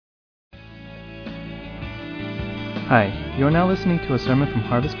Hi, you are now listening to a sermon from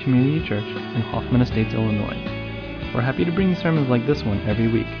Harvest Community Church in Hoffman Estates, Illinois. We're happy to bring sermons like this one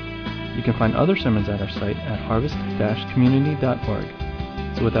every week. You can find other sermons at our site at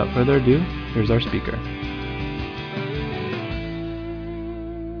harvest-community.org. So without further ado, here's our speaker.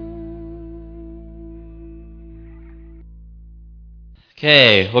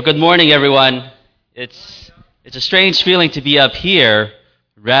 Okay, well, good morning, everyone. It's a strange feeling to be up here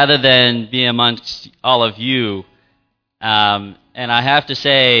rather than be amongst all of you. And I have to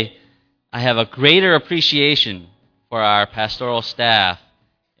say, I have a greater appreciation for our pastoral staff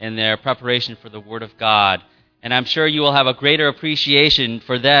in their preparation for the Word of God. And I'm sure you will have a greater appreciation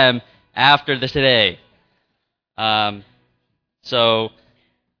for them after today. So,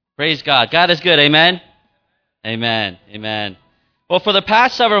 praise God. God is good, amen? Amen, amen. Well, for the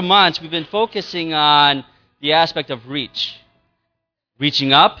past several months, we've been focusing on the aspect of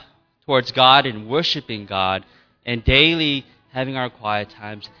reaching up towards God and worshiping God, and daily having our quiet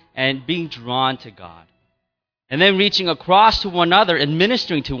times and being drawn to God. And then reaching across to one another and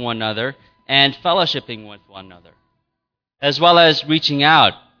ministering to one another and fellowshipping with one another. As well as reaching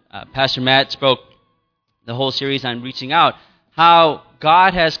out. Pastor Matt spoke the whole series on reaching out, how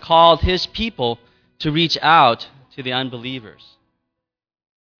God has called His people to reach out to the unbelievers.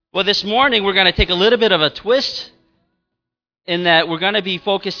 Well, this morning we're going to take a little bit of a twist in that we're going to be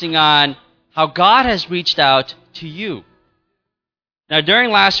focusing on how God has reached out to you. Now,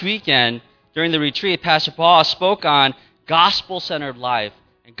 during last weekend, during the retreat, Pastor Paul spoke on gospel-centered life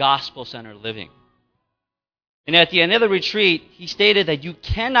and gospel-centered living. And at the end of the retreat, he stated that you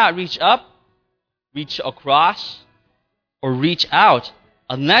cannot reach up, reach across, or reach out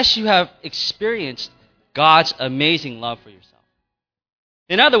unless you have experienced God's amazing love for yourself.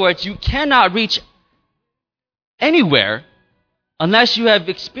 In other words, you cannot reach anywhere unless you have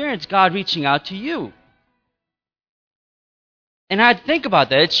experienced God reaching out to you. And I had to think about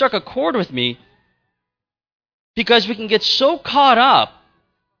that. It struck a chord with me because we can get so caught up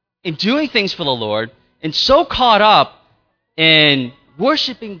in doing things for the Lord and so caught up in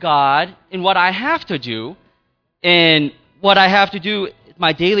worshiping God in what I have to do, in what I have to do in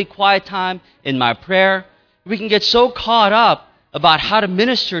my daily quiet time, in my prayer. We can get so caught up about how to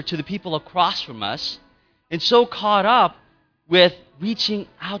minister to the people across from us and so caught up with reaching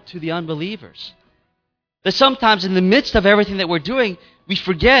out to the unbelievers that sometimes in the midst of everything that we're doing, we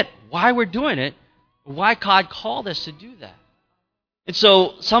forget why we're doing it, or why God called us to do that. And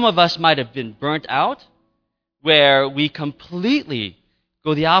so some of us might have been burnt out, where we completely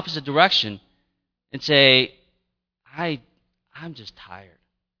go the opposite direction and say, I'm just tired.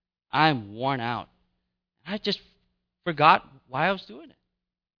 I'm worn out. I just forgot why I was doing it.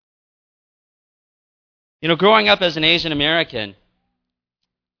 You know, growing up as an Asian American,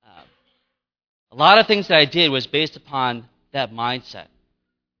 a lot of things that I did was based upon that mindset.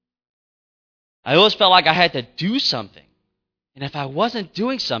 I always felt like I had to do something. And if I wasn't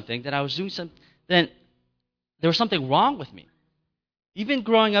doing something, then then there was something wrong with me. Even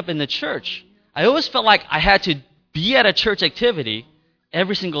growing up in the church, I always felt like I had to be at a church activity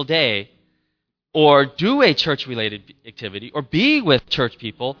every single day, or do a church-related activity, or be with church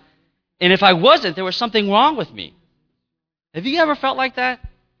people. And if I wasn't, there was something wrong with me. Have you ever felt like that?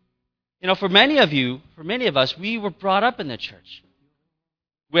 You know, for many of us, we were brought up in the church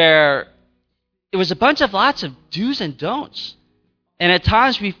where it was lots of do's and don'ts. And at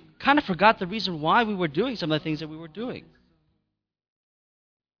times we kind of forgot the reason why we were doing some of the things that we were doing.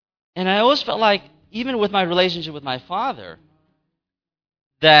 And I always felt like, even with my relationship with my father,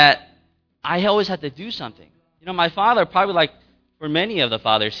 that I always had to do something. You know, my father, probably like for many of the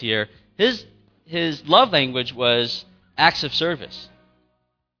fathers here, his love language was acts of service.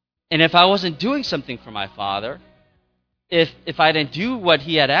 And if I wasn't doing something for my father, if I didn't do what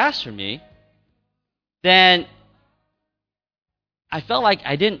he had asked for me, then I felt like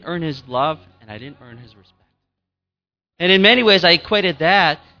I didn't earn his love and I didn't earn his respect. And in many ways, I equated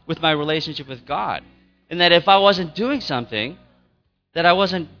that with my relationship with God. And that if I wasn't doing something, that I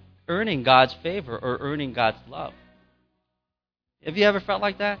wasn't earning God's favor or earning God's love. Have you ever felt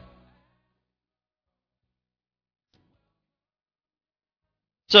like that?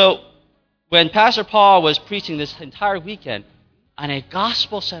 So, when Pastor Paul was preaching this entire weekend on a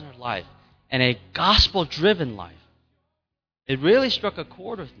gospel-centered life and a gospel-driven life, it really struck a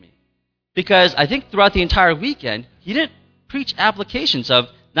chord with me. Because I think throughout the entire weekend, he didn't preach applications of,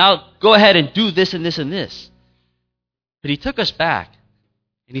 now go ahead and do this and this and this. But he took us back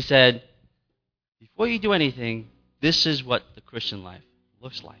and he said, before you do anything, this is what the Christian life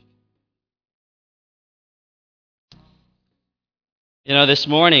looks like. You know, this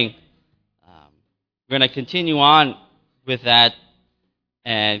morning, we're going to continue on with that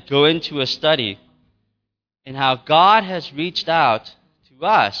and go into a study in how God has reached out to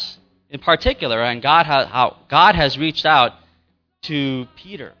us in particular, and how God has reached out to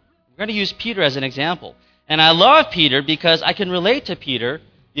Peter. We're going to use Peter as an example. And I love Peter because I can relate to Peter,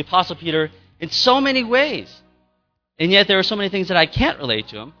 the Apostle Peter, in so many ways. And yet there are so many things that I can't relate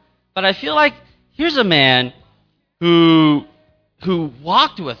to him. But I feel like here's a man who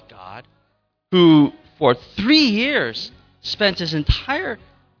walked with God, who for 3 years spent his entire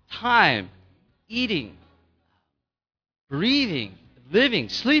time eating, breathing, living,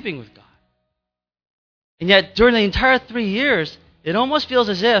 sleeping with God. And yet during the entire 3 years, it almost feels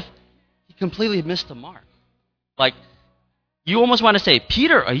as if he completely missed the mark. Like, you almost want to say,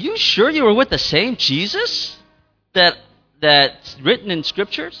 Peter, are you sure you were with the same Jesus that's written in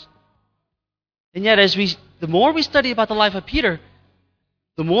Scriptures? And yet, the more we study about the life of Peter,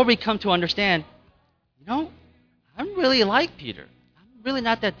 the more we come to understand, I'm really like Peter. I'm really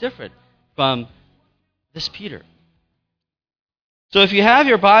not that different from this Peter. So if you have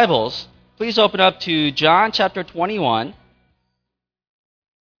your Bibles, please open up to John chapter 21.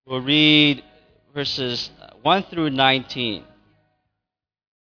 We'll read verses 1 through 19.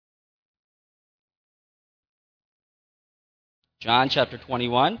 John chapter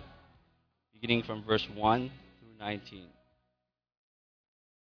 21, beginning from verse 1 through 19.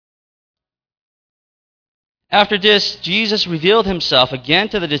 After this, Jesus revealed himself again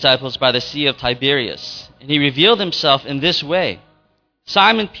to the disciples by the Sea of Tiberias. And he revealed himself in this way.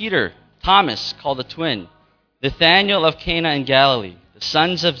 Simon Peter, Thomas, called the twin, Nathanael of Cana in Galilee, the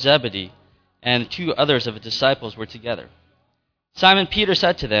sons of Zebedee, and 2 others of his disciples were together. Simon Peter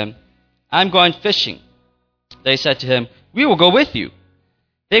said to them, I'm going fishing. They said to him, we will go with you.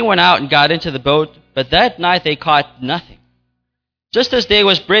 They went out and got into the boat, but that night they caught nothing. Just as day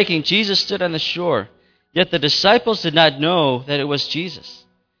was breaking, Jesus stood on the shore, yet the disciples did not know that it was Jesus.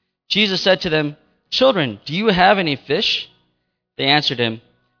 Jesus said to them, children, do you have any fish? They answered him,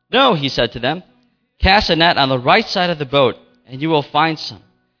 no, he said to them. Cast a net on the right side of the boat, and you will find some.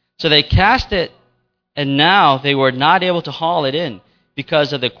 So they cast it, and now they were not able to haul it in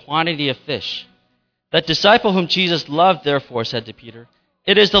because of the quantity of fish. That disciple whom Jesus loved, therefore, said to Peter,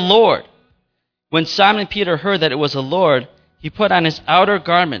 it is the Lord. When Simon Peter heard that it was the Lord, he put on his outer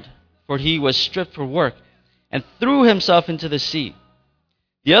garment, for he was stripped for work, and threw himself into the sea.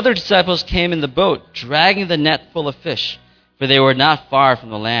 The other disciples came in the boat, dragging the net full of fish, for they were not far from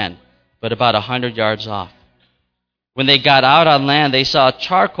the land, but about 100 yards off. When they got out on land, they saw a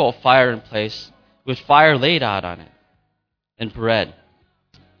charcoal fire in place, with fire laid out on it, and bread.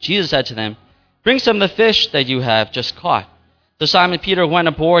 Jesus said to them, bring some of the fish that you have just caught. So Simon Peter went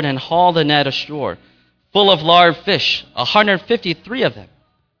aboard and hauled the net ashore, full of large fish, 153 of them.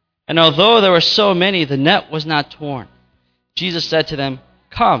 And although there were so many, the net was not torn. Jesus said to them,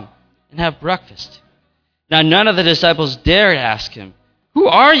 come and have breakfast. Now none of the disciples dared ask him, who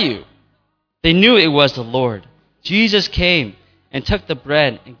are you? They knew it was the Lord. Jesus came and took the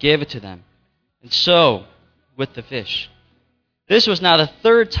bread and gave it to them, and so with the fish. This was now the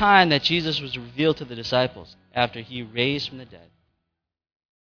 3rd time that Jesus was revealed to the disciples after he raised from the dead.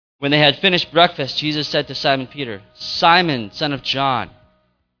 When they had finished breakfast, Jesus said to Simon Peter, Simon, son of John,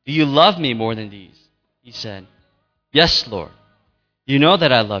 do you love me more than these? He said, yes, Lord. You know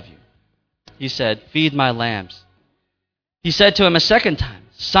that I love you. He said, feed my lambs. He said to him a second time,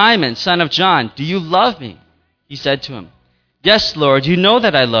 Simon, son of John, do you love me? He said to him, yes, Lord, you know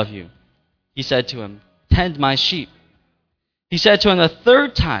that I love you. He said to him, tend my sheep. He said to him the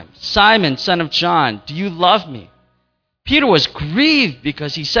 3rd time, Simon, son of John, do you love me? Peter was grieved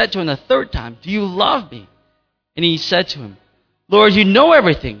because he said to him the 3rd time, do you love me? And he said to him, Lord, you know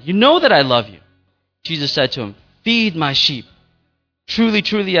everything. You know that I love you. Jesus said to him, feed my sheep. Truly,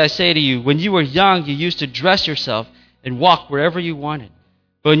 truly, I say to you, when you were young, you used to dress yourself and walk wherever you wanted.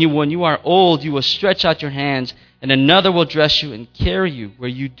 But when you are old, you will stretch out your hands, and another will dress you and carry you where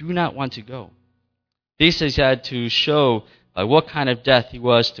you do not want to go. This he said to show by what kind of death he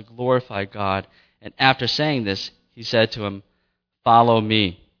was to glorify God. And after saying this, he said to him, follow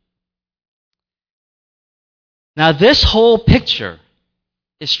me. Now this whole picture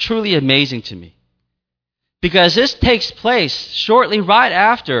is truly amazing to me, because this takes place shortly right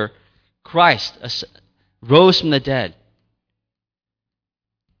after Christ rose from the dead.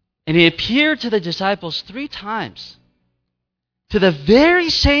 And he appeared to the disciples 3 times, to the very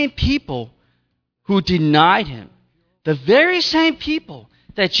same people who denied him, the very same people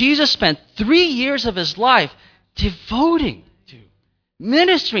that Jesus spent 3 years of his life devoting to,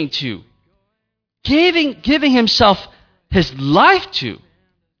 ministering to, giving himself his life to.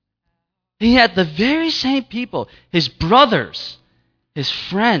 And yet the very same people, his brothers, his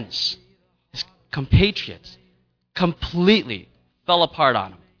friends, his compatriots, completely fell apart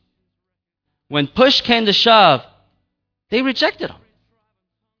on him. When push came to shove, they rejected him.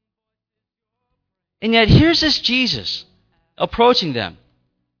 And yet here's this Jesus approaching them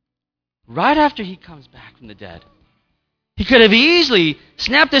right after he comes back from the dead. He could have easily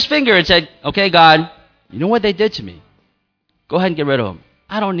snapped his finger and said, okay, God, you know what they did to me? Go ahead and get rid of them.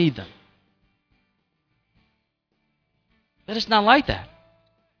 I don't need them. But it's not like that.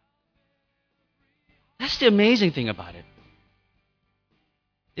 That's the amazing thing about it.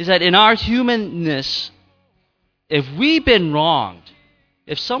 Is that in our humanness, if we've been wronged,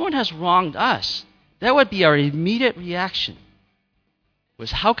 if someone has wronged us, that would be our immediate reaction.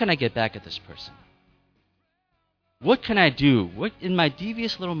 Was how can I get back at this person? What can I do? What in my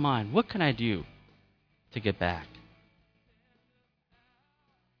devious little mind, what can I do to get back?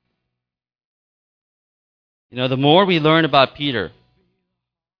 You know, the more we learn about Peter,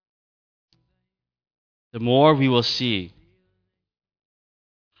 the more we will see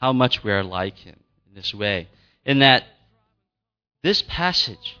how much we are like him in this way. In that this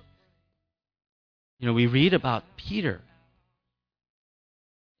passage, you know, we read about Peter,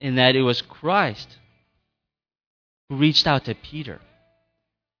 in that it was Christ who reached out to Peter.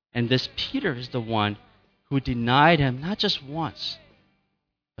 And this Peter is the one who denied him not just once,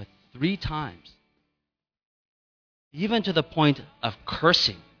 but 3 times. Even to the point of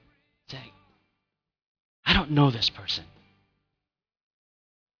cursing, saying, I don't know this person.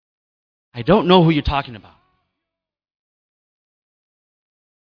 I don't know who you're talking about.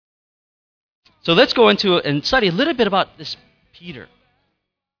 So let's go into and study a little bit about this Peter.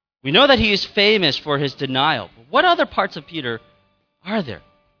 We know that he is famous for his denial. But what other parts of Peter are there?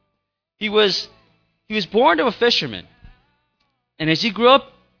 He was born to a fisherman. And as he grew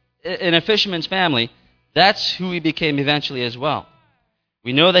up in a fisherman's family, that's who he became eventually as well.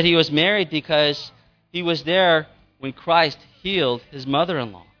 We know that he was married because he was there when Christ healed his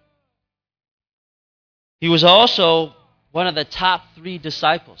mother-in-law. He was also one of the top 3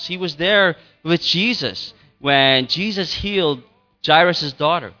 disciples. He was there with Jesus when Jesus healed Jairus'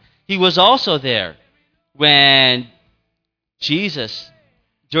 daughter. He was also there when Jesus,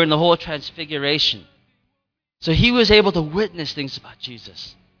 during the whole transfiguration. So he was able to witness things about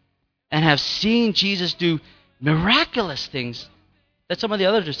Jesus and have seen Jesus do miraculous things that some of the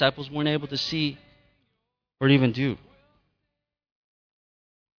other disciples weren't able to see or even do.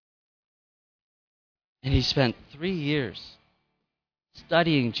 And he spent 3 years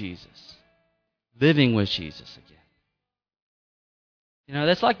studying Jesus, living with Jesus again. You know,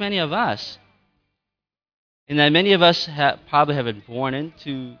 that's like many of us. In that many of us probably have been born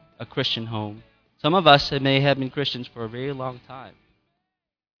into a Christian home. Some of us may have been Christians for a very long time.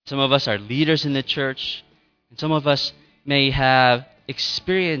 Some of us are leaders in the church. And some of us may have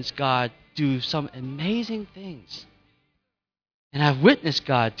experienced God do some amazing things. And have witnessed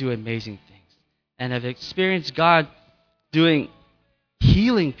God do amazing things. And have experienced God doing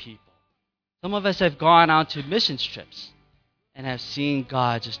healing people. Some of us have gone out to mission trips and have seen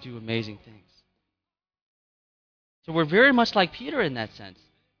God just do amazing things. So we're very much like Peter in that sense,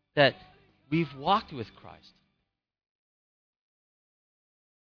 that we've walked with Christ.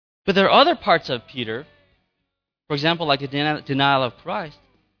 But there are other parts of Peter, for example, like the denial of Christ,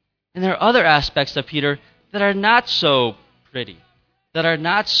 and there are other aspects of Peter that are not so pretty, that are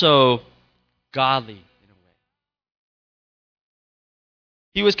not so godly in a way.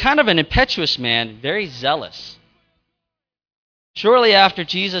 He was kind of an impetuous man, very zealous. Shortly after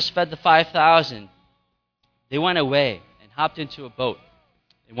Jesus fed the 5,000, they went away and hopped into a boat.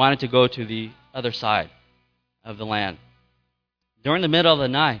 They wanted to go to the other side of the land. During the middle of the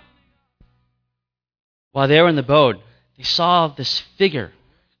night, while they were in the boat, they saw this figure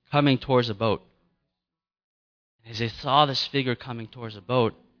coming towards the boat. And as they saw this figure coming towards the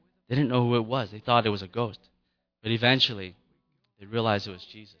boat, they didn't know who it was. They thought it was a ghost. But eventually, they realized it was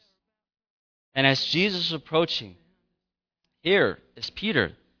Jesus. And as Jesus was approaching, here is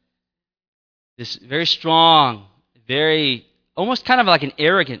Peter, this very strong, very, almost kind of like an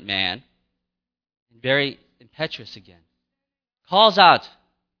arrogant man, very impetuous again, calls out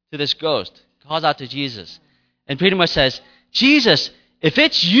to this ghost, calls out to Jesus, and pretty much says, Jesus, if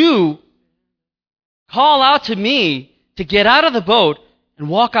it's you, call out to me to get out of the boat and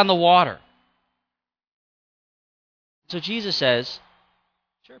walk on the water. So Jesus says,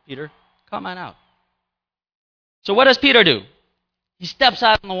 sure, Peter, come on out. So what does Peter do? He steps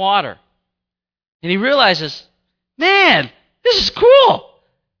out in the water. And he realizes, man, this is cool.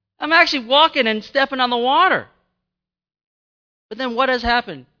 I'm actually walking and stepping on the water. But then what has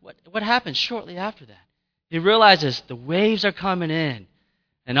happened? What happens shortly after that? He realizes the waves are coming in,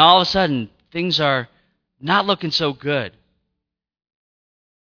 and all of a sudden, things are not looking so good.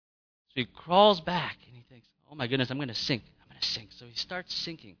 So he crawls back, and he thinks, oh my goodness, I'm going to sink. I'm going to sink. So he starts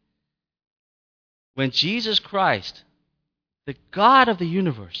sinking. When Jesus Christ, the God of the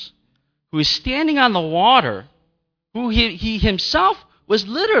universe, who is standing on the water, who he himself was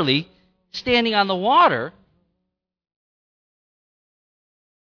literally standing on the water,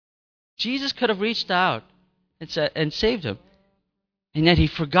 Jesus could have reached out and saved him. And yet he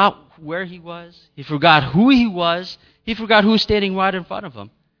forgot where he was. He forgot who he was. He forgot who was standing right in front of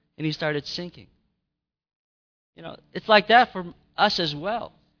him. And he started sinking. It's like that for us as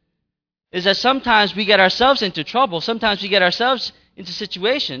well. Is that sometimes we get ourselves into trouble. Sometimes we get ourselves into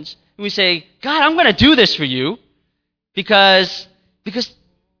situations and we say, God, I'm going to do this for you because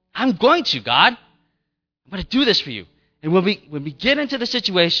I'm going to, God. I'm going to do this for you. And when we get into the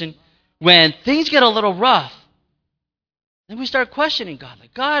situation, when things get a little rough, then we start questioning God.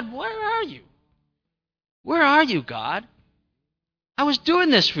 Like, God, where are you? Where are you, God? I was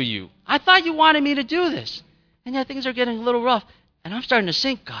doing this for you. I thought you wanted me to do this. And yet things are getting a little rough. And I'm starting to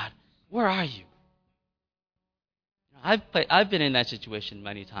sink, God. Where are you? I've been in that situation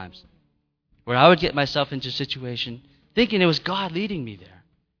many times where I would get myself into a situation thinking it was God leading me there.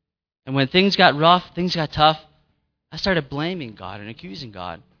 And when things got rough, things got tough, I started blaming God and accusing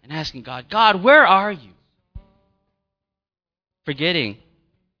God and asking God, God, where are you? Forgetting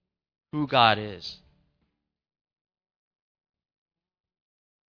who God is.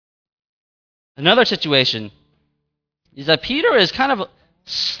 Another situation is that Peter is kind of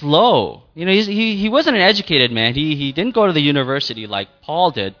slow. He wasn't an educated man. He didn't go to the university like Paul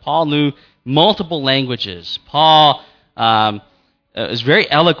did. Paul knew multiple languages. Paul was very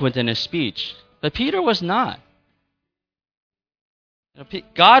eloquent in his speech. But Peter was not.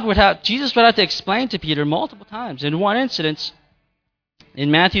 Jesus would have to explain to Peter multiple times. In one incident, in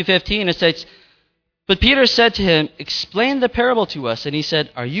Matthew 15, it says, but Peter said to him, explain the parable to us. And he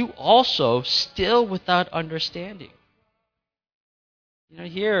said, are you also still without understanding?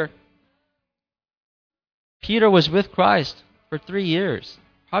 Here, Peter was with Christ for 3 years,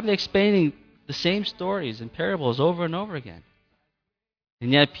 probably explaining the same stories and parables over and over again.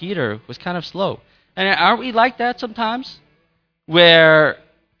 And yet Peter was kind of slow. And aren't we like that sometimes? Where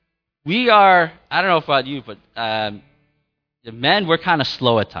we are, I don't know about you, but men, we're kind of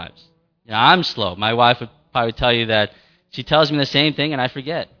slow at times. I'm slow. My wife would probably tell you that she tells me the same thing and I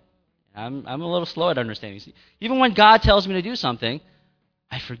forget. I'm a little slow at understanding. Even when God tells me to do something,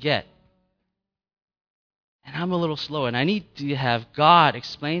 I forget. And I'm a little slow, and I need to have God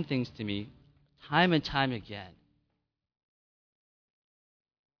explain things to me time and time again.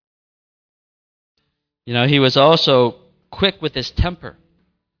 He was also quick with his temper.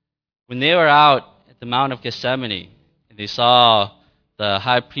 When they were out at the Mount of Gethsemane, and they saw the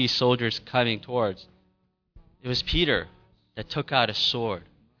high priest soldiers coming towards, it was Peter that took out his sword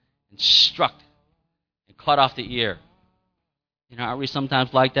and struck and cut off the ear. Aren't we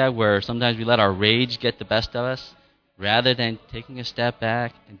sometimes like that, where sometimes we let our rage get the best of us rather than taking a step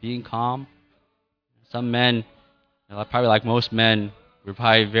back and being calm? Some men, probably like most men, we're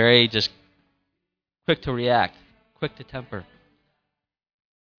probably very just quick to react, quick to temper.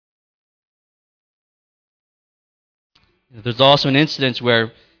 There's also an incident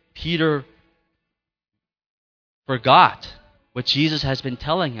where Peter forgot what Jesus has been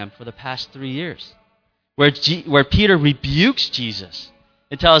telling him for the past 3 years. Where Peter rebukes Jesus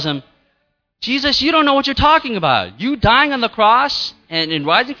and tells him, Jesus, you don't know what you're talking about. You dying on the cross and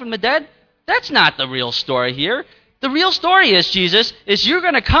rising from the dead, that's not the real story here. The real story is, Jesus, is you're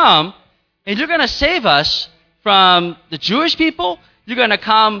going to come and you're going to save us from the Jewish people. You're going to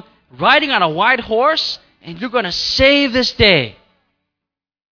come riding on a white horse and you're going to save this day.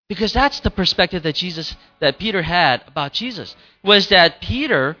 Because that's the perspective that Peter had about Jesus, was that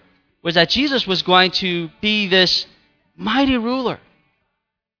Jesus was going to be this mighty ruler.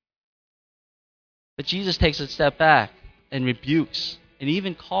 But Jesus takes a step back and rebukes and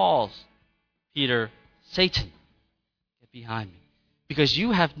even calls Peter, Satan, get behind me. Because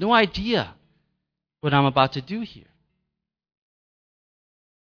you have no idea what I'm about to do here.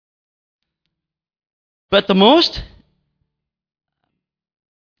 But the most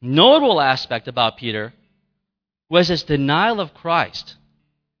notable aspect about Peter was his denial of Christ.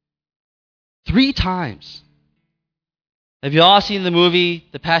 3 times. Have you all seen the movie,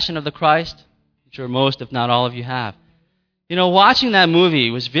 The Passion of the Christ? I'm sure most, if not all of you have. Watching that movie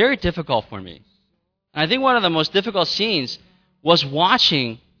was very difficult for me. And I think one of the most difficult scenes was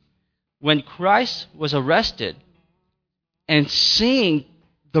watching when Christ was arrested and seeing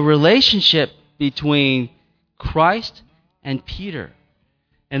the relationship between Christ and Peter.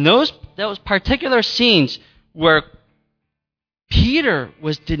 And those particular scenes where Peter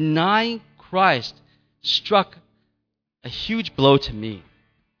was denying Christ struck a huge blow to me.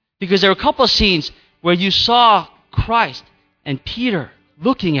 Because there were a couple of scenes where you saw Christ and Peter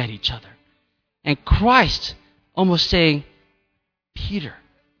looking at each other. And Christ almost saying, Peter,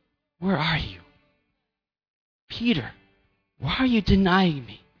 where are you? Peter, why are you denying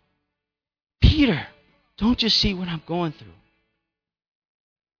me? Peter, don't you see what I'm going through?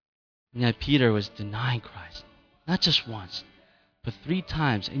 And yet Peter was denying Christ, not just once, but 3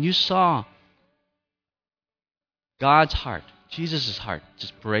 times. And you saw God's heart, Jesus' heart,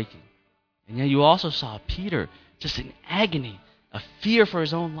 just breaking. And yet you also saw Peter just in agony, a fear for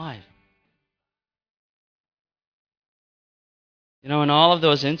his own life. You know, in all of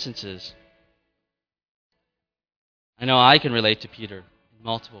those instances, I know I can relate to Peter in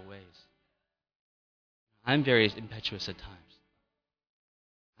multiple ways. I'm very impetuous at times.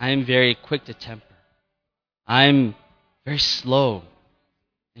 I'm very quick to temper. I'm very slow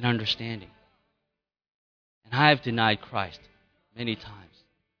in understanding. And I've denied Christ many times.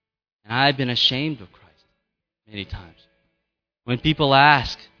 And I've been ashamed of Christ many times. When people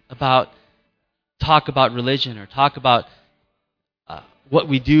talk about religion or talk about what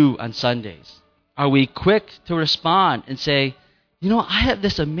we do on Sundays, are we quick to respond and say, you know, I have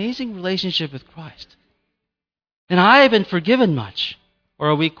this amazing relationship with Christ, and I have been forgiven much? Or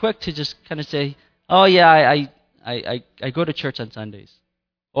are we quick to just kind of say, oh yeah, I go to church on Sundays?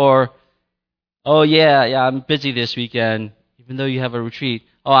 Or, oh yeah, I'm busy this weekend, even though you have a retreat.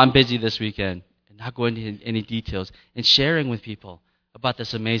 Oh, I'm busy this weekend. And not going into any details. And sharing with people about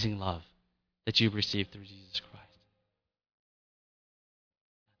this amazing love that you've received through Jesus Christ.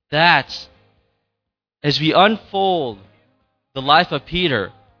 That, as we unfold the life of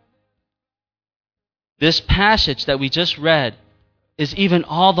Peter, this passage that we just read is even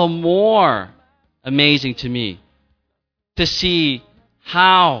all the more amazing to me, to see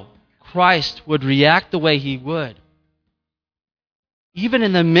how Christ would react the way he would, even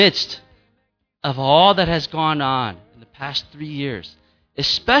in the midst of all that has gone on in the past 3 years,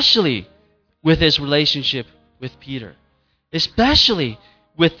 especially with his relationship with Peter, especially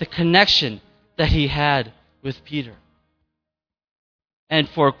with the connection that he had with Peter. And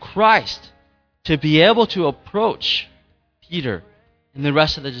for Christ to be able to approach Peter and the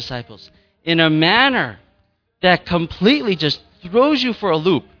rest of the disciples in a manner that completely just throws you for a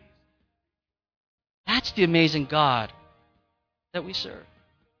loop, that's the amazing God that we serve.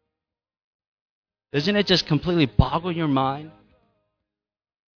 Doesn't it just completely boggle your mind?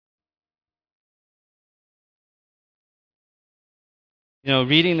 You know,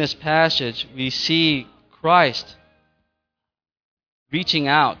 reading this passage, we see Christ reaching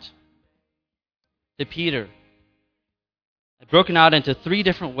out to Peter, broken out into 3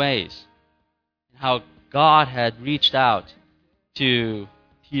 different ways, how God had reached out to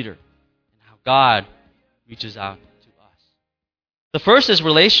Peter, and how God reaches out to us. The first is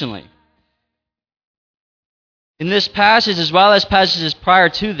relationally. In this passage, as well as passages prior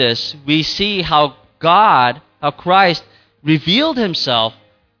to this, we see how Christ revealed himself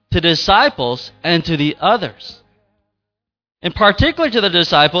to the disciples and to the others. In particular to the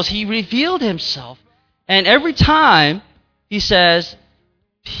disciples, he revealed himself, and every time he says,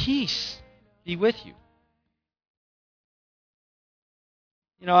 peace be with you.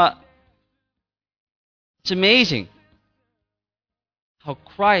 You know, it's amazing how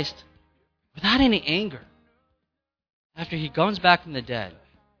Christ, without any anger, after he comes back from the dead,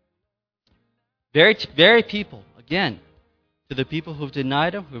 very people, again, to the people who've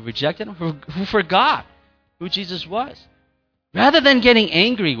denied him, who rejected him, who forgot who Jesus was. Rather than getting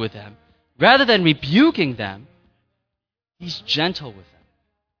angry with them, rather than rebuking them, he's gentle with them.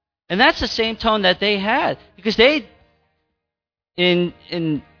 And that's the same tone that they had. Because they,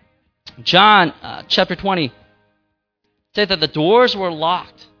 in John chapter 20, said that the doors were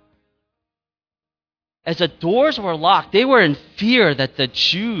locked. As the doors were locked, they were in fear that the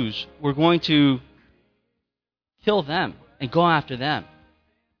Jews were going to kill them and go after them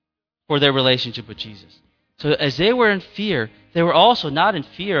for their relationship with Jesus. So as they were in fear, they were also not in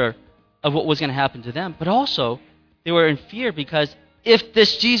fear of what was going to happen to them, but also they were in fear because if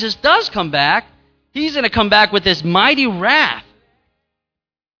this Jesus does come back, he's going to come back with this mighty wrath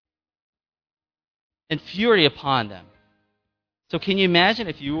and fury upon them. So can you imagine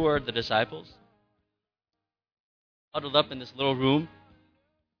if you were the disciples, huddled up in this little room,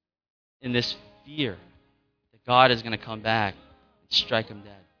 in this fear that God is going to come back and strike them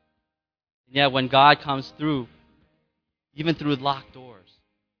dead? And yet when God comes through even through locked doors.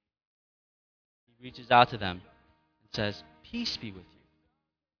 He reaches out to them and says, peace be with you.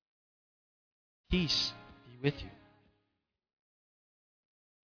 Peace be with you.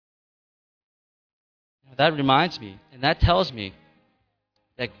 That reminds me, and that tells me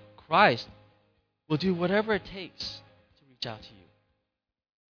that Christ will do whatever it takes to reach out to you.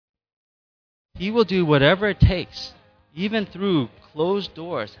 He will do whatever it takes, even through closed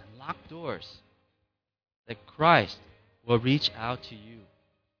doors and locked doors, that Christ will reach out to you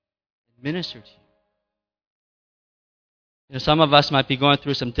and minister to you. Some of us might be going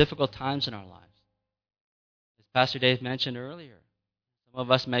through some difficult times in our lives. As Pastor Dave mentioned earlier, some of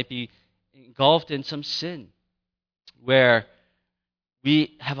us might be engulfed in some sin where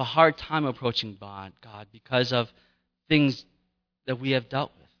we have a hard time approaching God because of things that we have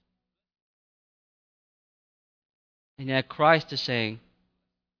dealt with. And yet Christ is saying,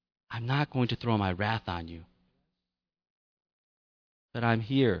 I'm not going to throw my wrath on you, but I'm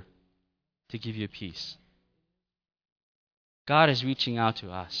here to give you peace. God is reaching out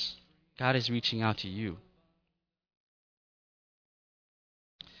to us. God is reaching out to you.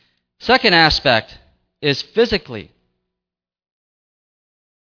 Second aspect is physically.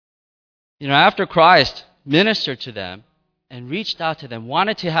 After Christ ministered to them and reached out to them,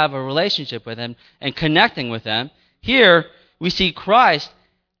 wanted to have a relationship with them and connecting with them, here we see Christ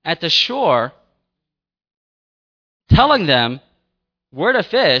at the shore telling them where to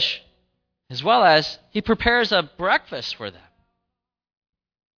fish, as well as he prepares a breakfast for them.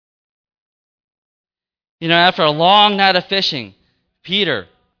 After a long night of fishing, Peter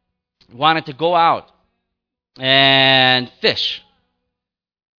wanted to go out and fish.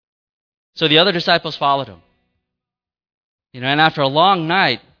 So the other disciples followed him. And after a long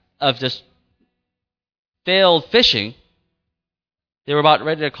night of just failed fishing, they were about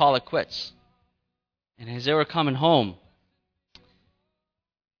ready to call it quits. And as they were coming home,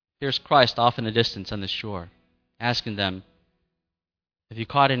 here's Christ off in the distance on the shore, asking them, have you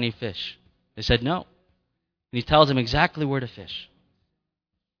caught any fish? They said no. And he tells them exactly where to fish.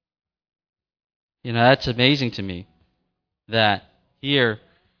 That's amazing to me that here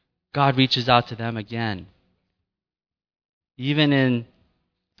God reaches out to them again. Even in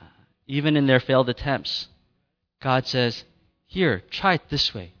their failed attempts, God says, here, try it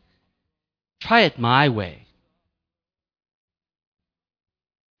this way. Try it my way.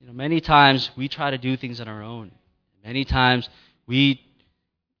 Many times we try to do things on our own. Many times we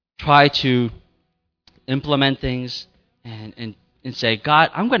try to implement things and say,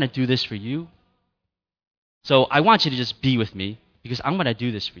 God, I'm going to do this for you. So I want you to just be with me because I'm going to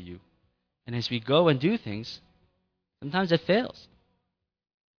do this for you. And as we go and do things, sometimes it fails.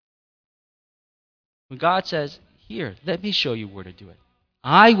 When God says, here, let me show you where to do it.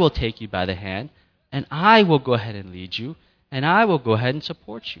 I will take you by the hand, and I will go ahead and lead you, and I will go ahead and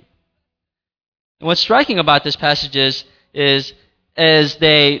support you. And what's striking about this passage is as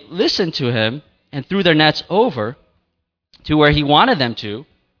they listened to him and threw their nets over to where he wanted them to,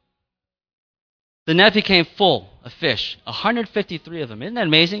 the net became full of fish, 153 of them. Isn't that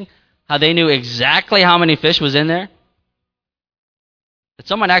amazing how they knew exactly how many fish was in there? That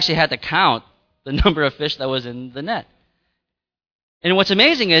someone actually had to count the number of fish that was in the net. And what's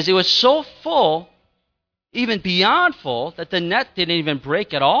amazing is it was so full, even beyond full, that the net didn't even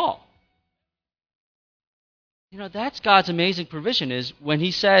break at all. That's God's amazing provision, is when he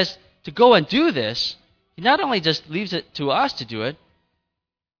says to go and do this, he not only just leaves it to us to do it,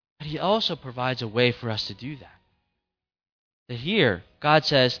 but he also provides a way for us to do that. That here, God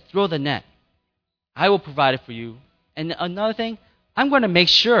says, throw the net. I will provide it for you. And another thing, I'm going to make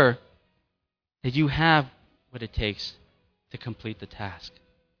sure that you have what it takes to complete the task.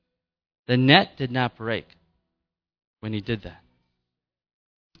 The net did not break when he did that.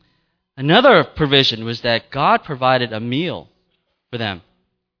 Another provision was that God provided a meal for them.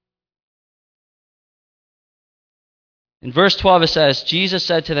 In verse 12 it says, Jesus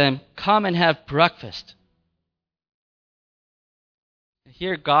said to them, come and have breakfast.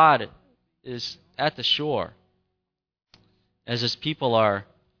 Here God is at the shore as his people are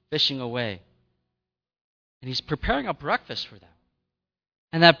fishing away. And he's preparing a breakfast for them.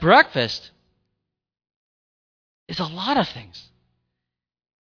 And that breakfast is a lot of things.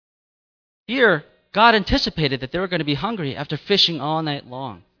 Here, God anticipated that they were going to be hungry after fishing all night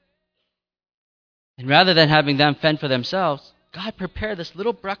long. And rather than having them fend for themselves, God prepared this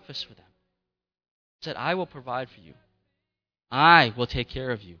little breakfast for them. He said, I will provide for you. I will take care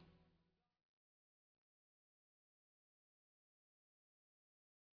of you.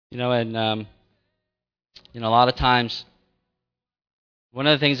 A lot of times, one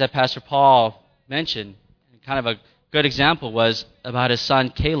of the things that Pastor Paul mentioned, kind of good example was about his son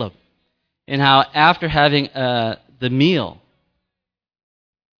Caleb, and how after having the meal,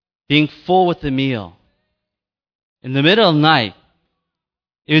 being full with the meal, in the middle of the night,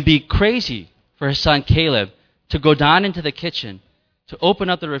 it would be crazy for his son Caleb to go down into the kitchen, to open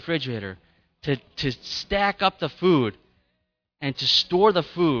up the refrigerator, to stack up the food, and to store the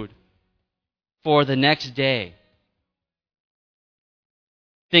food for the next day,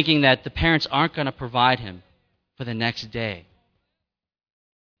 thinking that the parents aren't going to provide him for the next day.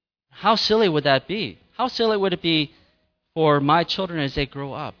 How silly would that be? How silly would it be for my children as they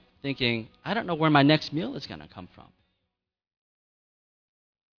grow up, thinking, I don't know where my next meal is going to come from?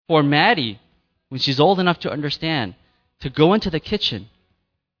 For Maddie, when she's old enough to understand, to go into the kitchen,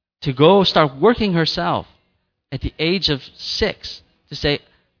 to go start working herself at the age of 6, to say,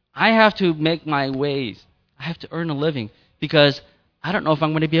 I have to make my ways. I have to earn a living because I don't know if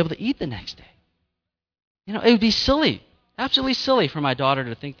I'm going to be able to eat the next day. You know, it would be silly, absolutely silly for my daughter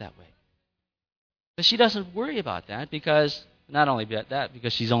to think that way. But she doesn't worry about that because, not only that,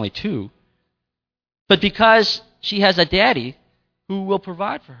 because she's only 2, but because she has a daddy who will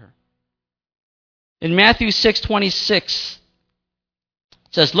provide for her. In Matthew 6:26, it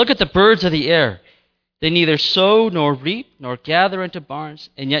says, look at the birds of the air. They neither sow nor reap nor gather into barns,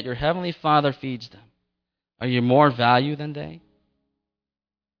 and yet your heavenly Father feeds them. Are you more value than they?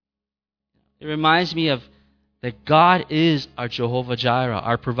 It reminds me of that God is our Jehovah Jireh,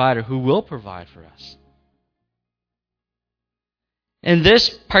 our provider, who will provide for us. And this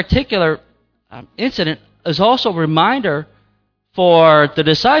particular incident is also a reminder for the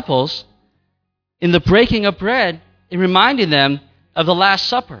disciples in the breaking of bread, in reminding them of the Last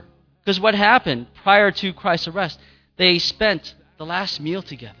Supper. Because what happened prior to Christ's arrest, they spent the last meal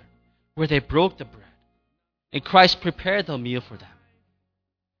together where they broke the bread. And Christ prepared the meal for them.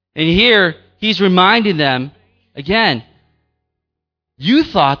 And here, he's reminding them, again, you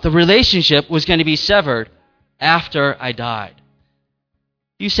thought the relationship was going to be severed after I died.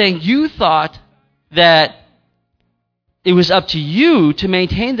 He's saying you thought that it was up to you to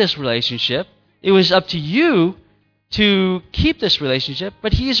maintain this relationship. It was up to you to keep this relationship.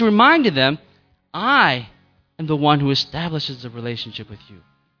 But he is reminding them, I am the one who establishes the relationship with you.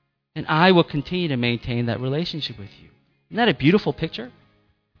 And I will continue to maintain that relationship with you. Isn't that a beautiful picture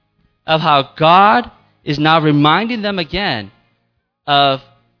of how God is now reminding them again of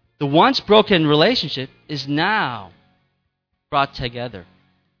the once broken relationship is now brought together.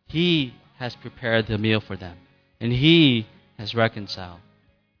 He has prepared the meal for them, and he has reconciled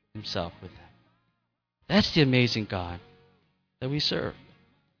himself with them. That's the amazing God that we serve.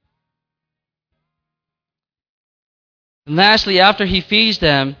 And lastly, after he feeds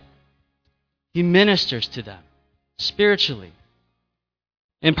them, he ministers to them spiritually.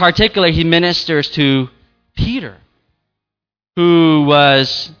 In particular, he ministers to Peter, who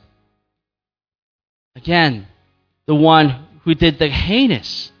was, again, the one who did the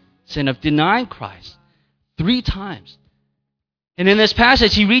heinous sin of denying Christ 3 times. And in this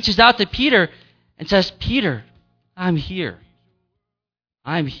passage, he reaches out to Peter and says, Peter, I'm here.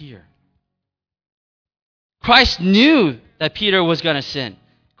 I'm here. Christ knew that Peter was going to sin.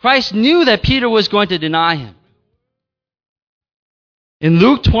 Christ knew that Peter was going to deny him. In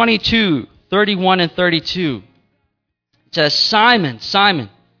Luke 22:31 and 32, it says, Simon, Simon,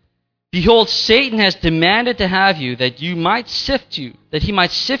 behold, Satan has demanded to have you that he might sift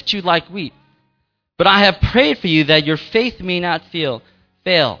you like wheat. But I have prayed for you that your faith may not fail.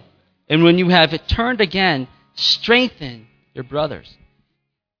 And when you have turned again, strengthen your brothers.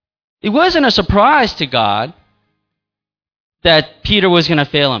 It wasn't a surprise to God that Peter was going to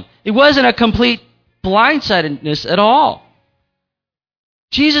fail him. It wasn't a complete blindsidedness at all.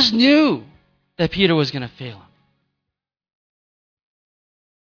 Jesus knew that Peter was going to fail him.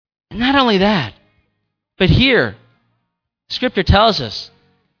 And not only that, but here, Scripture tells us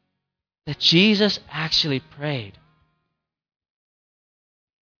that Jesus actually prayed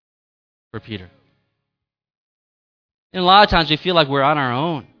for Peter. And a lot of times we feel like we're on our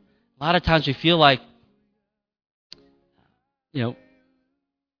own. A lot of times we feel like,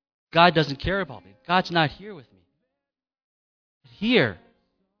 God doesn't care about me. God's not here with me. But here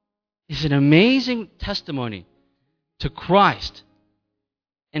is an amazing testimony to Christ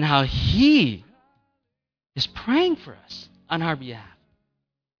and how he is praying for us on our behalf.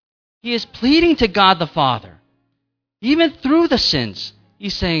 He is pleading to God the Father. Even through the sins,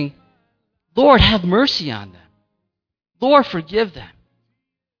 he's saying, Lord, have mercy on them. Lord, forgive them.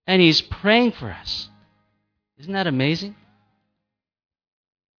 And he's praying for us. Isn't that amazing?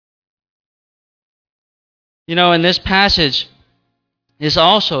 In this passage is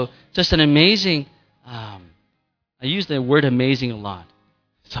also just an amazing I use the word amazing a lot,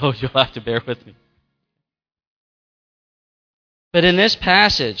 so you'll have to bear with me. But in this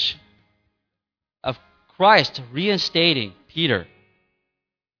passage of Christ reinstating Peter,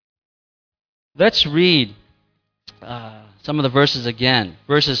 let's read some of the verses again.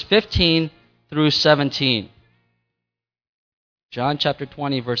 Verses 15 through 17. John chapter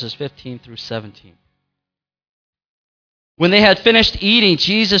 20, verses 15 through 17. When they had finished eating,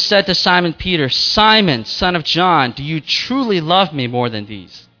 Jesus said to Simon Peter, "Simon, son of John, do you truly love me more than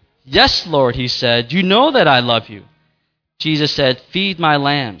these?" "Yes, Lord," he said, "you know that I love you." Jesus said, "Feed my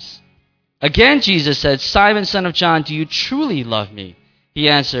lambs." Again Jesus said, "Simon, son of John, do you truly love me?" He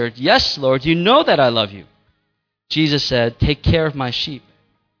answered, "Yes, Lord, you know that I love you." Jesus said, "Take care of my sheep."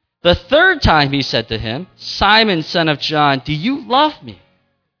 The third time he said to him, "Simon, son of John, do you love me?"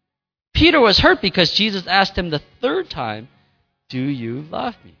 Peter was hurt because Jesus asked him the third time, "Do you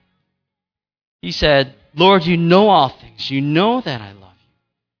love me?" He said, "Lord, you know all things. You know that I love you."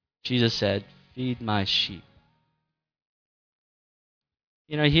 Jesus said, "Feed my sheep."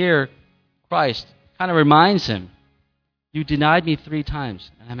 Here Christ kind of reminds him, you denied me 3 times,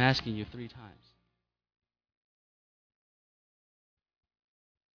 and I'm asking you 3 times.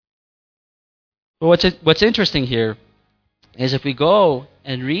 But what's interesting here is if we go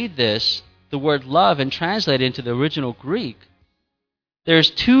and read this, the word love, and translate it into the original Greek,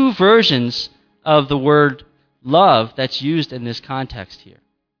 there's 2 versions of the word love that's used in this context here.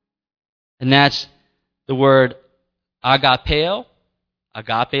 And that's the word agapeo,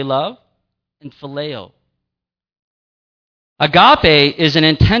 agape love, and phileo. Agape is an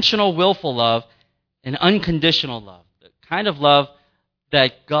intentional, willful love, an unconditional love, the kind of love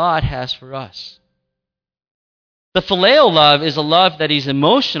that God has for us. The phileo love is a love that is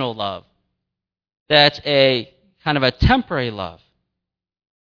emotional love. That's a kind of a temporary love.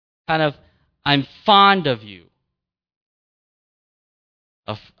 Kind of, I'm fond of you.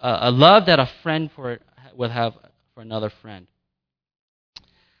 A love that a friend would have for another friend.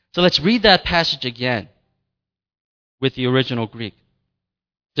 So let's read that passage again with the original Greek.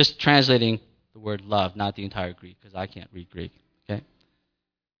 Just translating the word love, not the entire Greek, because I can't read Greek. Okay?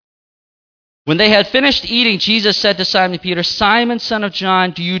 When they had finished eating, Jesus said to Simon Peter, "Simon, son of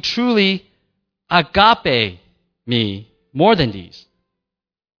John, do you truly agape me more than these?"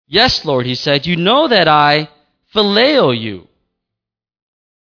 "Yes, Lord," he said, "you know that I phileo you."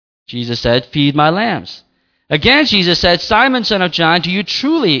 Jesus said, "Feed my lambs." Again, Jesus said, "Simon, son of John, do you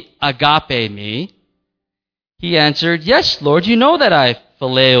truly agape me?" He answered, "Yes, Lord, you know that I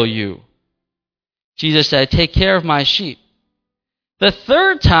phileo you." Jesus said, "Take care of my sheep." The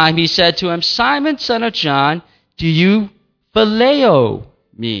third time he said to him, "Simon, son of John, do you phileo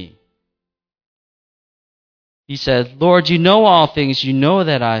me?" He said, "Lord, you know all things. You know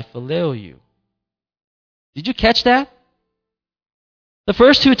that I phileo you." Did you catch that? The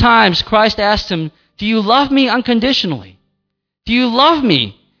first 2 times Christ asked him, "Do you love me unconditionally? Do you love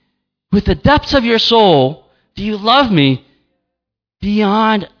me with the depths of your soul? Do you love me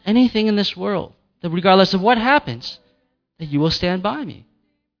beyond anything in this world? That regardless of what happens, that you will stand by me?"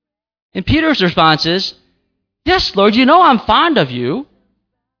 And Peter's response is, "Yes, Lord, you know I'm fond of you."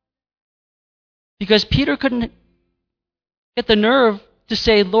 Because Peter couldn't get the nerve to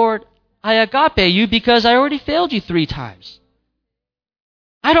say, "Lord, I agape you because I already failed you 3 times.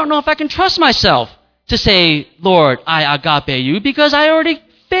 I don't know if I can trust myself to say, 'Lord, I agape you,' because I already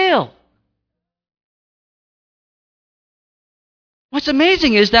failed." What's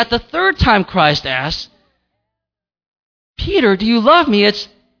amazing is that the third time Christ asks, "Peter, do you love me?"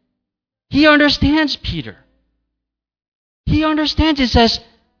 He understands Peter. He understands. He says,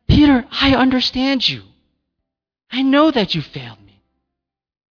 "Peter, I understand you. I know that you failed me.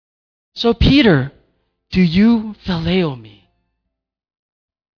 So Peter, do you phileo me?"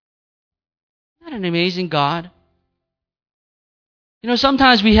 Isn't that an amazing God?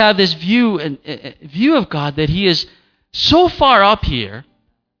 Sometimes we have this view of God that He is so far up here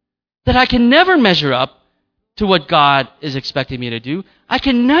that I can never measure up to what God is expecting me to do. I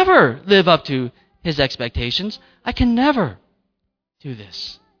can never live up to His expectations. I can never do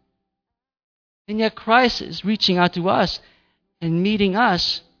this. And yet Christ is reaching out to us and meeting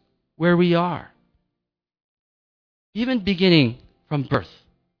us where we are. Even beginning from birth.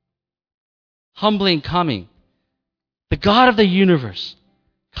 Humbly coming. The God of the universe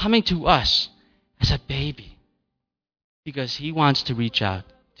coming to us as a baby. Because He wants to reach out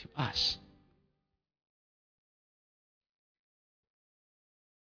to us.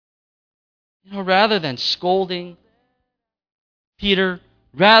 Rather than scolding Peter,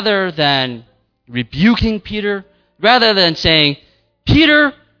 rather than rebuking Peter, rather than saying,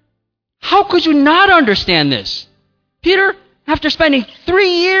 "Peter, how could you not understand this? Peter, after spending 3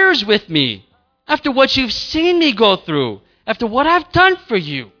 years with me, after what you've seen me go through, after what I've done for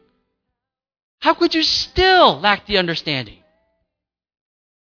you, how could you still lack the understanding?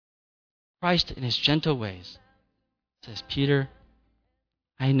 Christ, in his gentle ways, says, Peter,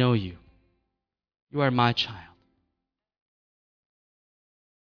 I know you. You are my child.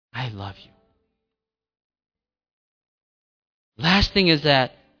 I love you. Last thing is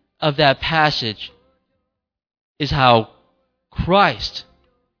that of that passage is how Christ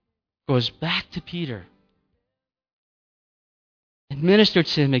goes back to Peter and ministered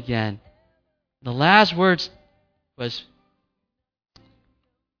to him again. The last words was,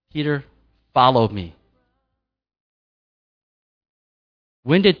 Peter, follow me.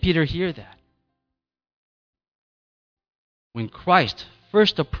 When did Peter hear that? When Christ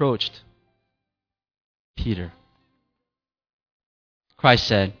first approached Peter. Christ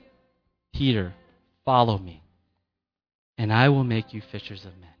said, Peter, follow me, and I will make you fishers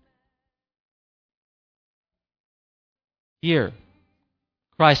of men. Here,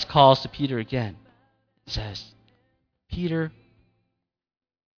 Christ calls to Peter again and says, Peter,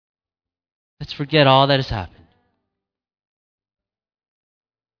 let's forget all that has happened.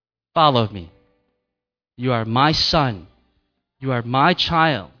 Follow me. You are my son. You are my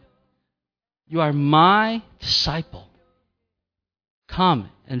child. You are my disciple. Come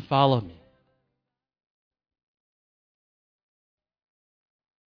and follow me.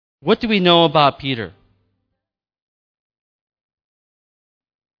 What do we know about Peter?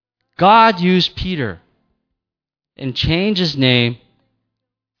 God used Peter and changed his name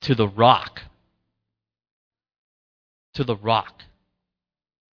to the Rock. To the Rock.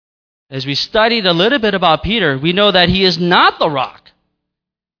 As we studied a little bit about Peter, we know that he is not the Rock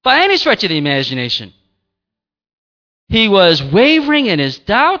by any stretch of the imagination. He was wavering in his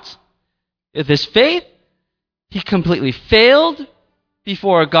doubt, in his faith. He completely failed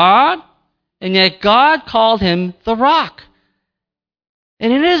before God, and yet God called him the Rock.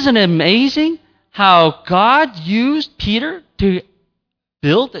 And it isn't amazing how God used Peter to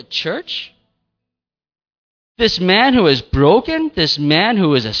build a church? This man who is broken, this man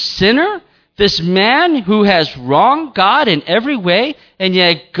who is a sinner, this man who has wronged God in every way, and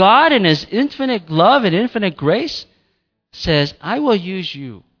yet God in his infinite love and infinite grace says, I will use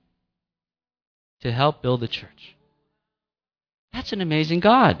you to help build the church. That's an amazing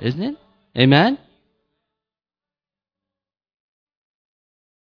God, isn't it? Amen?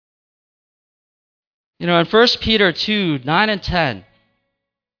 You know, in 1 Peter 2, 9 and 10,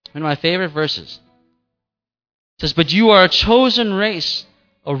 one of my favorite verses, it says, but you are a chosen race,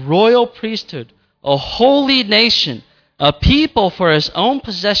 a royal priesthood, a holy nation, a people for his own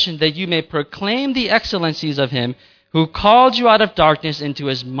possession, that you may proclaim the excellencies of him who called you out of darkness into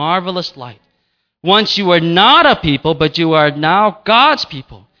his marvelous light. Once you were not a people, but you are now God's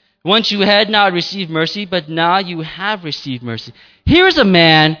people. Once you had not received mercy, but now you have received mercy. Here's a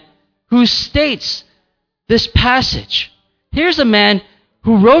man who states this passage. Here's a man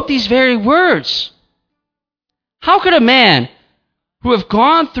who wrote these very words. How could a man who have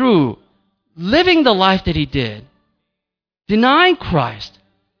gone through living the life that he did, denying Christ,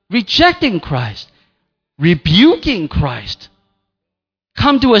 rejecting Christ, rebuking Christ,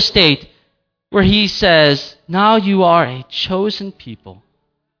 come to a state where he says, now you are a chosen people,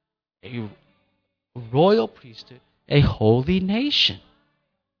 a royal priesthood, a holy nation?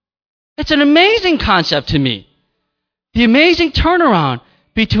 It's an amazing concept to me. The amazing turnaround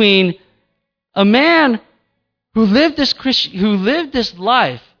between a man who lived this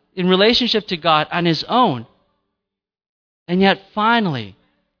life in relationship to God on his own, and yet finally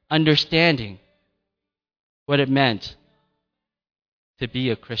understanding what it meant to be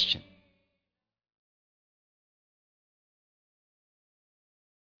a Christian.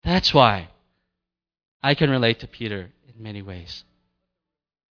 That's why I can relate to Peter in many ways.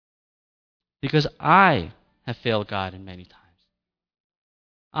 Because I have failed God in many times.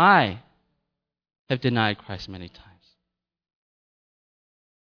 I have denied Christ many times.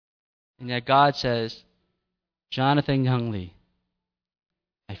 And yet God says, Jonathan Young Lee,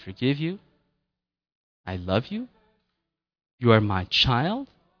 I forgive you. I love you. You are my child.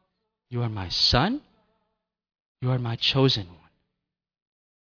 You are my son. You are my chosen one.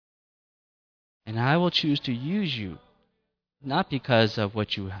 And I will choose to use you, not because of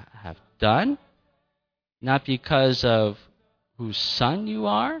what you have done, not because of whose son you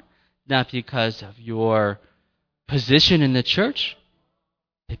are, not because of your position in the church,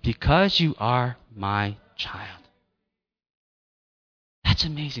 but because you are my child. That's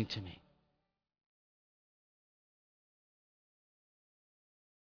amazing to me.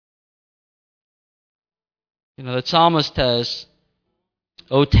 The psalmist says,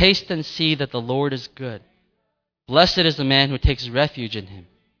 "Oh, taste and see that the Lord is good. Blessed is the man who takes refuge in him."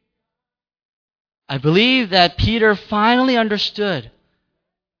 I believe that Peter finally understood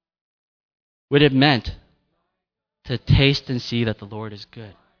what it meant to taste and see that the Lord is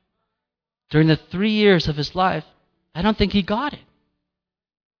good. During the 3 years of his life, I don't think he got it,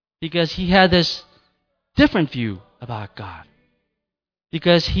 because he had this different view about God,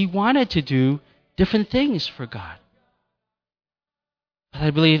 because he wanted to do different things for God. But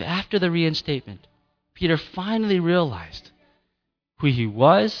I believe after the reinstatement, Peter finally realized who he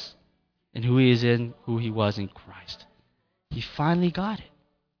was and who he was in Christ. He finally got it.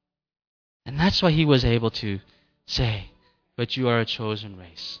 And that's why he was able to say, "But you are a chosen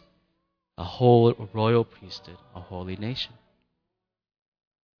race, a royal priesthood, a holy nation."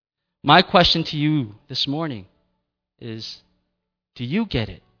 My question to you this morning is, do you get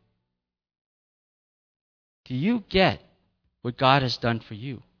it? Do you get what God has done for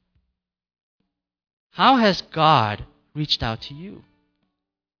you? How has God reached out to you?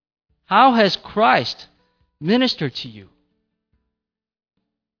 How has Christ ministered to you?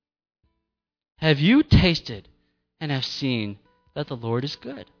 Have you tasted and have seen that the Lord is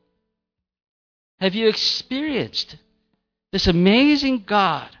good? Have you experienced this amazing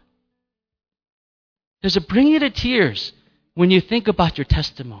God? Does it bring you to tears when you think about your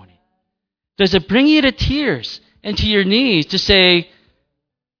testimony? Does it bring you to tears and to your knees to say,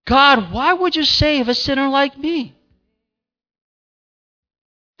 "God, why would you save a sinner like me?"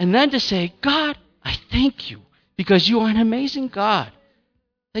 And then to say, "God, I thank you because you are an amazing God,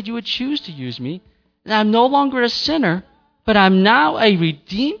 that you would choose to use me. And I'm no longer a sinner, but I'm now a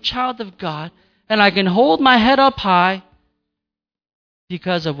redeemed child of God, and I can hold my head up high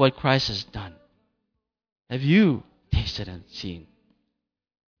because of what Christ has done." Have you tasted and seen?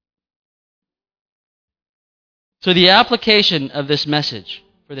 So the application of this message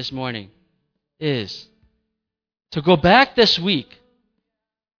for this morning is to go back this week,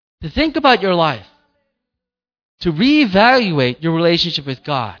 to think about your life, to reevaluate your relationship with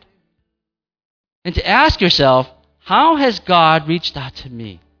God, and to ask yourself, how has God reached out to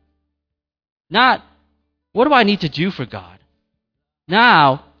me? Not, what do I need to do for God?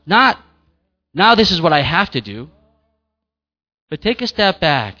 Now this is what I have to do. But take a step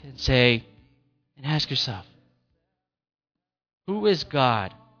back and say, and ask yourself, who is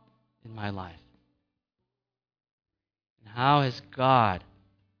God in my life? And how has God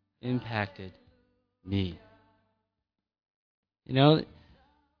impacted me?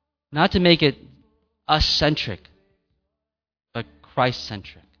 Not to make it us-centric, but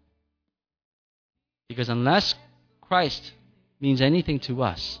Christ-centric. Because unless Christ means anything to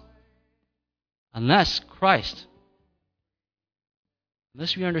us, unless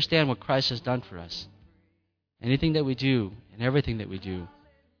we understand what Christ has done for us, anything that we do and everything that we do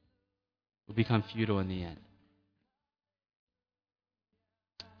will become futile in the end.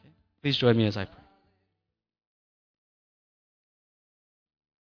 Okay. Please join me as I pray.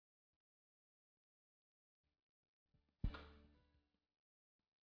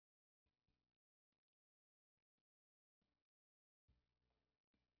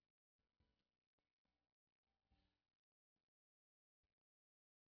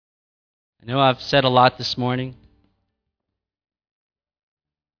 I know I've said a lot this morning.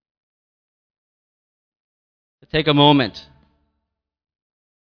 But take a moment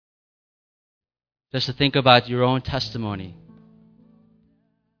just to think about your own testimony.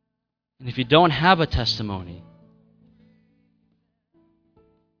 And if you don't have a testimony,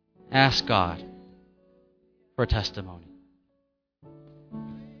 ask God for a testimony.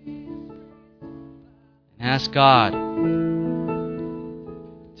 And ask God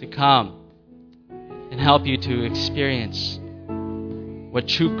to come and help you to experience what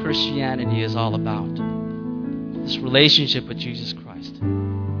true Christianity is all about. This relationship with Jesus Christ.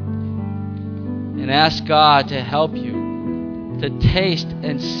 And ask God to help you to taste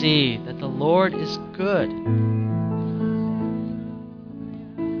and see that the Lord is good.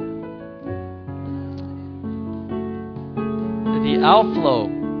 That the outflow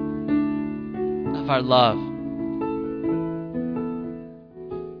of our love,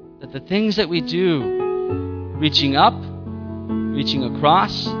 that the things that we do, reaching up, reaching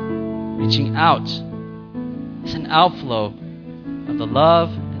across, reaching out, is an outflow of the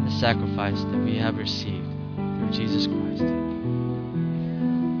love and the sacrifice that we have received through Jesus Christ.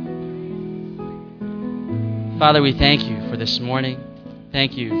 Father, we thank you for this morning.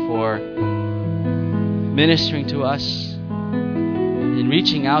 Thank you for ministering to us and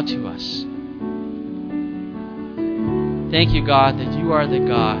reaching out to us. Thank you, God, that you are the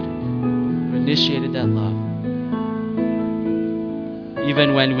God who initiated that love.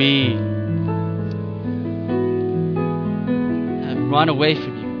 even when we have run away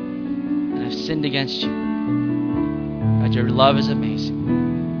from you and have sinned against you. God, your love is amazing.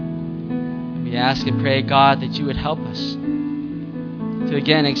 And we ask and pray, God, that you would help us to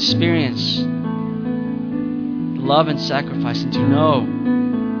again experience love and sacrifice, and to know,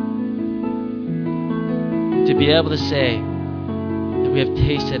 to be able to say that we have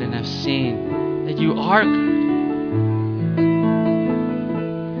tasted and have seen that you are good.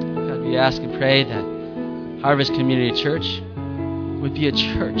 God, we ask and pray that Harvest Community Church would be a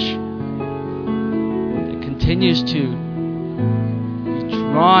church that continues to be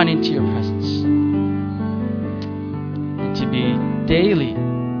drawn into your presence and to be daily,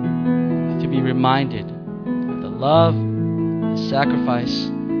 to be reminded of the love, the sacrifice,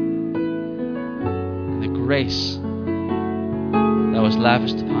 and the grace that was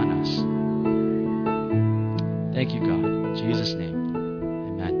lavished upon us. Thank you, God. In Jesus' name,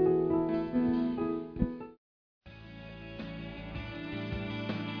 amen.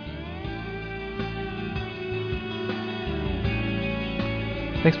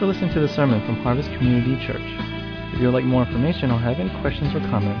 Thanks for listening to the sermon from Harvest Community Church. If you would like more information or have any questions or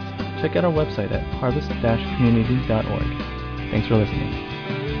comments, check out our website at harvest-community.org. Thanks for listening.